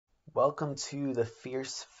Welcome to the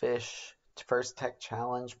Fierce Fish First Tech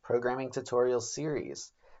Challenge programming tutorial series.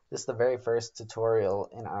 This is the very first tutorial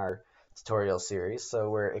in our tutorial series, so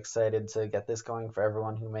we're excited to get this going for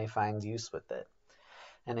everyone who may find use with it.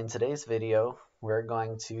 And in today's video, we're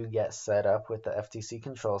going to get set up with the FTC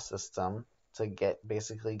control system to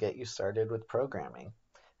basically get you started with programming.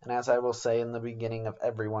 And as I will say in the beginning of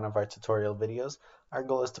every one of our tutorial videos, our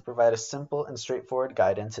goal is to provide a simple and straightforward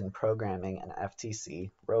guidance in programming an FTC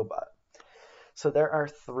robot. So there are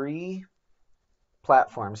three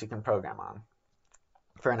platforms you can program on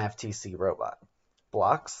for an FTC robot: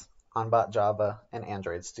 Blocks, OnBot Java, and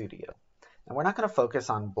Android Studio. And we're not going to focus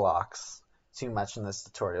on Blocks too much in this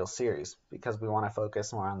tutorial series because we want to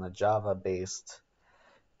focus more on the Java-based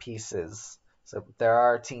pieces. So there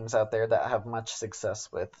are teams out there that have much success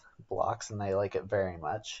with Blocks and they like it very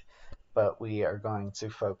much, but we are going to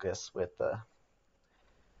focus with the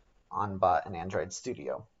OnBot and Android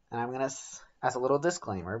Studio. And I'm going to, as a little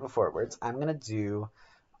disclaimer beforewards, I'm going to do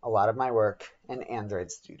a lot of my work in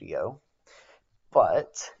Android Studio,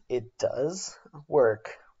 but it does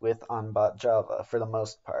work with OnBot Java for the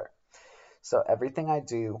most part. So everything I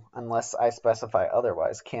do, unless I specify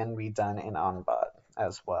otherwise, can be done in OnBot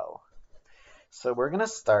as well. So we're going to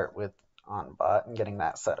start with OnBot and getting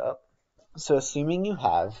that set up. So assuming you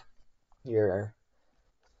have your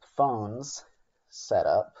phones set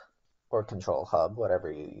up, or control hub, whatever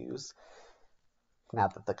you use,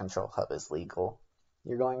 not that the control hub is legal,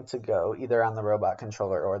 you're going to go either on the robot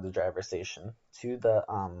controller or the driver station to the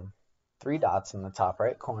three dots in the top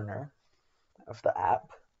right corner of the app,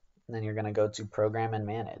 and then you're going to go to Program and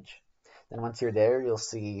Manage. Then once you're there, you'll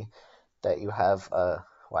see that you have a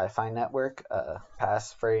Wi-Fi network, a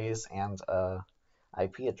passphrase, and a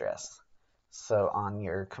IP address. So on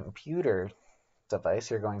your computer device,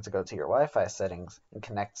 you're going to go to your Wi-Fi settings and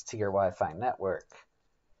connect to your Wi-Fi network.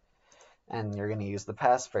 And you're going to use the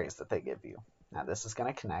passphrase that they give you. Now this is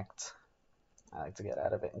going to connect. I like to get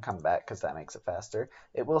out of it and come back because that makes it faster.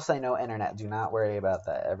 It will say no internet. Do not worry about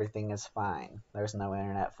that. Everything is fine. There's no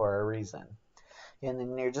internet for a reason. And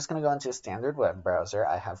then you're just going to go into a standard web browser.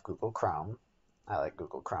 I have Google Chrome. I like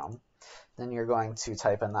Google Chrome. Then you're going to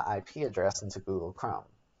type in the IP address into Google Chrome.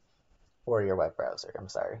 Or your web browser, I'm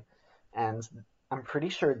sorry. And I'm pretty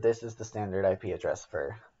sure this is the standard IP address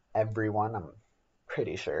for everyone. I'm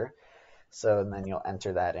pretty sure. So and then you'll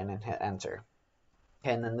enter that in and hit enter.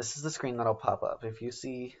 And then this is the screen that'll pop up. If you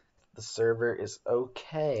see the server is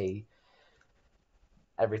okay,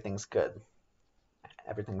 everything's good.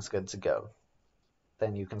 Everything's good to go.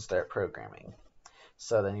 Then you can start programming.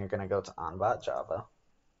 So then you're going to go to OnBot Java.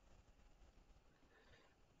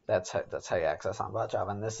 That's how you access OnBot Java.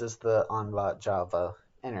 And this is the OnBot Java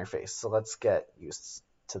interface. So let's get used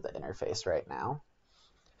to the interface right now.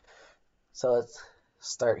 So let's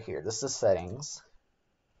start here. This is settings.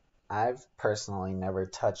 I've personally never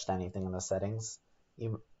touched anything in the settings.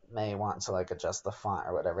 You may want to adjust the font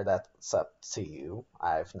or whatever. That's up to you.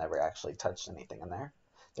 I've never actually touched anything in there.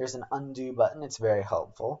 There's an undo button. It's very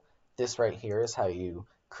helpful. This right here is how you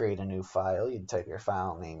create a new file. You type your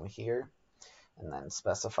file name here and then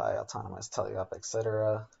specify autonomous teleop,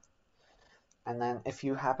 etc. And then if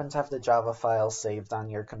you happen to have the Java file saved on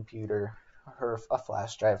your computer or a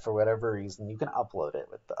flash drive for whatever reason, you can upload it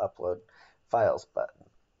with the upload files button.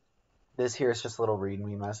 This here is just a little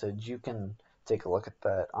readme message. You can take a look at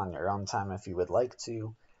that on your own time if you would like to.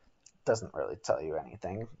 It doesn't really tell you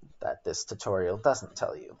anything that this tutorial doesn't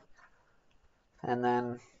tell you. And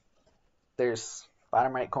then there's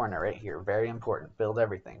bottom right corner right here, very important, build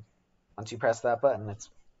everything. Once you press that button, it's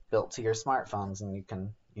built to your smartphones and you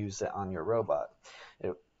can use it on your robot.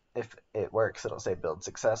 If it works, it'll say build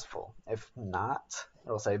successful. If not,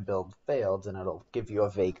 it'll say build failed, and it'll give you a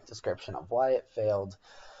vague description of why it failed.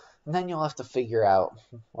 And then you'll have to figure out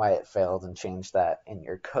why it failed and change that in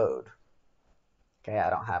your code. Okay, I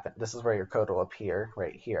don't have it. This is where your code will appear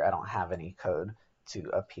right here. I don't have any code to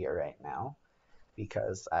appear right now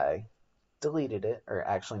because I deleted it, or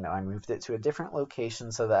actually no, I moved it to a different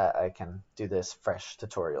location so that I can do this fresh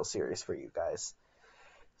tutorial series for you guys.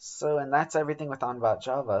 So, and that's everything with OnBot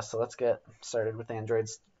Java. So let's get started with Android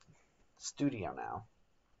Studio now.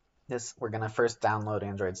 We're going to first download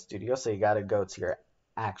Android Studio, so you got to go to your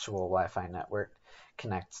actual Wi-Fi network,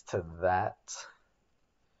 connect to that,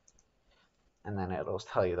 and then it'll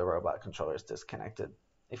tell you the robot controller is disconnected.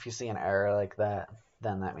 If you see an error like that,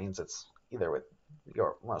 then that means it's either with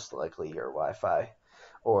most likely your Wi-Fi,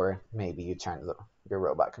 or maybe you turned your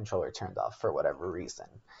robot controller turned off for whatever reason.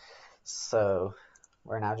 So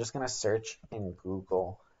we're now just going to search in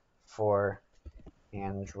Google for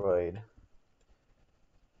Android,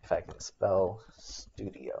 if I can spell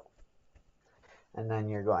Studio. And then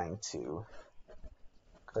you're going to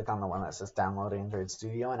click on the one that says Download Android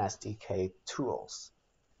Studio and SDK Tools.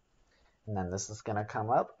 And then this is going to come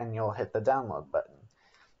up and you'll hit the download button.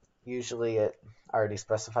 Usually it already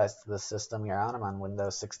specifies to the system you're on. I'm on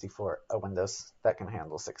Windows 64, a Windows that can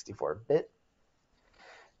handle 64-bit.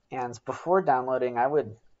 And before downloading, I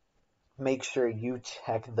would make sure you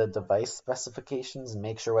check the device specifications and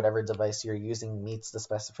make sure whatever device you're using meets the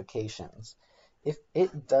specifications. If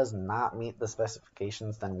it does not meet the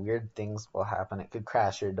specifications, then weird things will happen. It could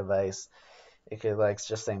crash your device. It could, like,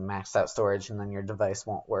 just say maxed out storage, and then your device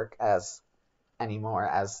won't work anymore,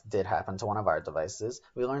 as did happen to one of our devices.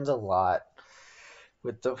 We learned a lot.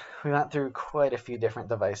 We went through quite a few different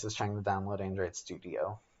devices trying to download Android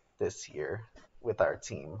Studio this year with our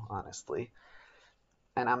team, honestly.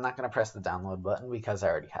 And I'm not going to press the download button because I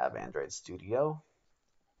already have Android Studio.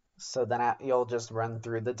 So then you'll just run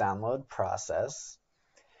through the download process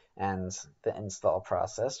and the install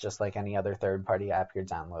process, just like any other third-party app you're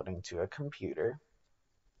downloading to a computer.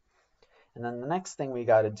 And then the next thing we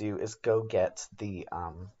got to do is go get the,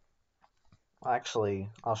 well, actually,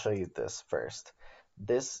 I'll show you this first.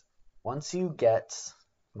 Once you get,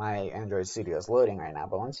 my Android Studio is loading right now,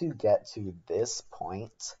 but once you get to this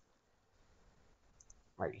point,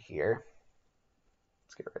 right here.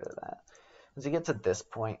 Let's get rid of that. Once you get to this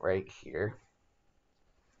point right here,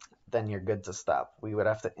 then you're good to stop. We would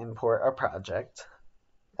have to import a project.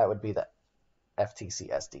 That would be the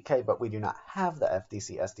FTC SDK, but we do not have the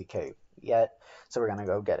FTC SDK yet, so we're going to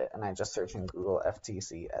go get it. And I just search in Google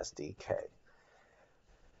FTC SDK.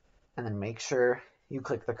 And then make sure you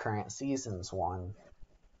click the current seasons one,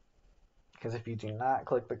 because if you do not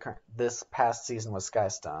click the current, this past season was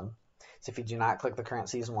Skystone. So if you do not click the current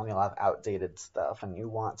season one, you'll have outdated stuff, and you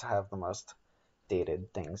want to have the most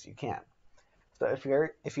dated things you can. So if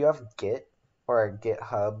you have Git or a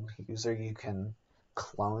GitHub user, you can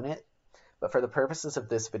clone it. But for the purposes of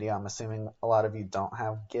this video, I'm assuming a lot of you don't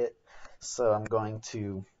have Git, so I'm going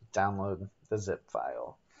to download the zip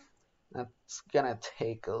file. That's gonna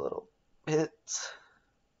take a little bit.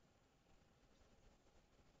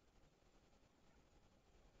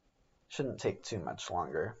 Shouldn't take too much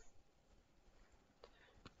longer.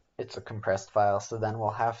 It's a compressed file, so then we'll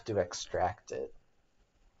have to extract it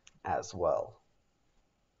as well.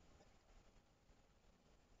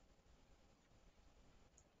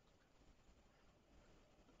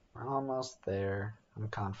 We're almost there. I'm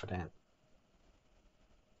confident.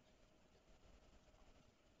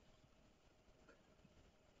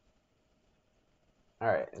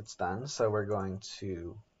 Alright, it's done. So we're going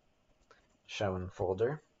to show in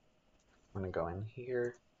folder. I'm going to go in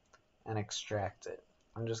here and extract it.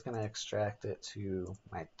 I'm just going to extract it to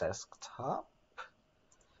my desktop.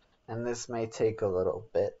 And this may take a little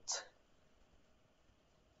bit.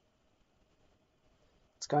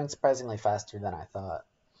 It's going surprisingly faster than I thought.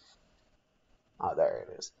 Oh, there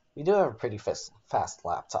it is. We do have a pretty fast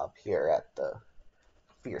laptop here at the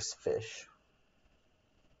Fierce Fish.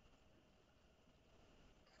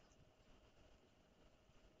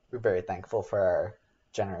 We're very thankful for our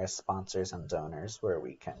generous sponsors and donors where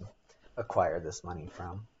we can acquire this money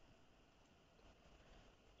from.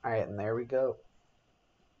 Alright, and there we go.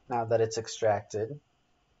 Now that it's extracted, you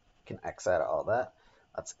can X out all that.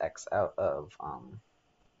 Let's X out of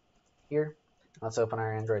here. Let's open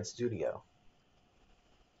our Android Studio.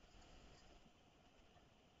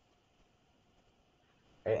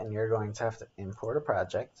 Right, and you're going to have to import a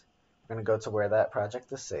project. We're going to go to where that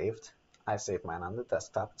project is saved. I saved mine on the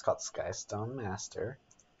desktop. It's called Skystone Master.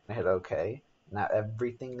 I hit OK. Now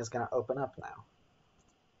everything is going to open up now.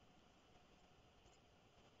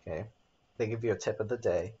 Okay. They give you a tip of the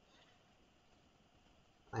day.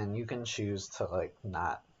 And you can choose to, like,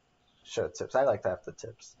 not show tips. I like to have the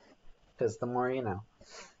tips, because the more you know.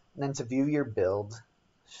 And then to view your build,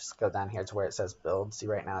 just go down here to where it says build. See,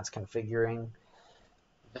 right now it's configuring.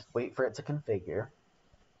 Just wait for it to configure.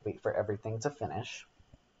 Wait for everything to finish.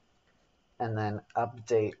 And then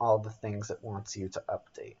update all the things it wants you to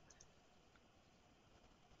update.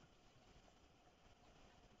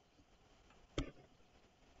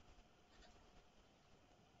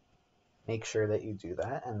 Make sure that you do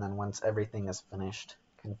that, and then once everything is finished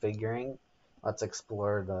configuring, let's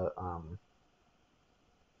explore the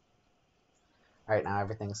Alright, now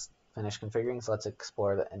everything's finished configuring, so let's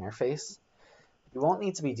explore the interface. You won't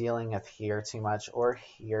need to be dealing with here too much, or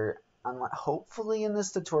here. Hopefully in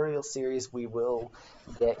this tutorial series we will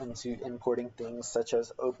get into importing things such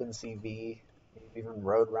as OpenCV, maybe even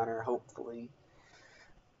Roadrunner, hopefully.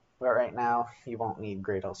 But right now, you won't need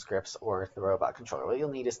Gradle scripts or the robot controller. What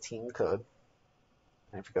you'll need is team code.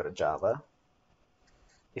 And if you go to Java,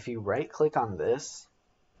 If you right click on this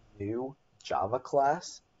new Java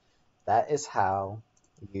class, that is how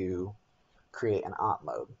you create an op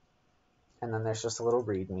mode. And then there's just a little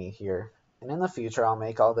readme here. And in the future, I'll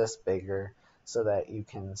make all this bigger so that you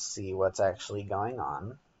can see what's actually going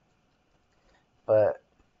on. But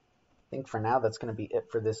I think for now, that's going to be it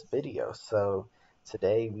for this video. So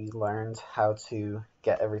today we learned how to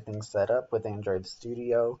get everything set up with Android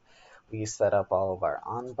Studio. We set up all of our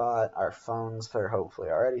OnBot, our phones are hopefully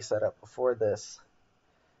already set up before this.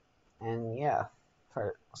 And yeah,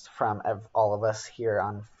 from all of us here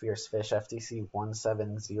on Fiercefish FTC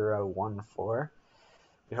 17014,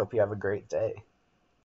 we hope you have a great day.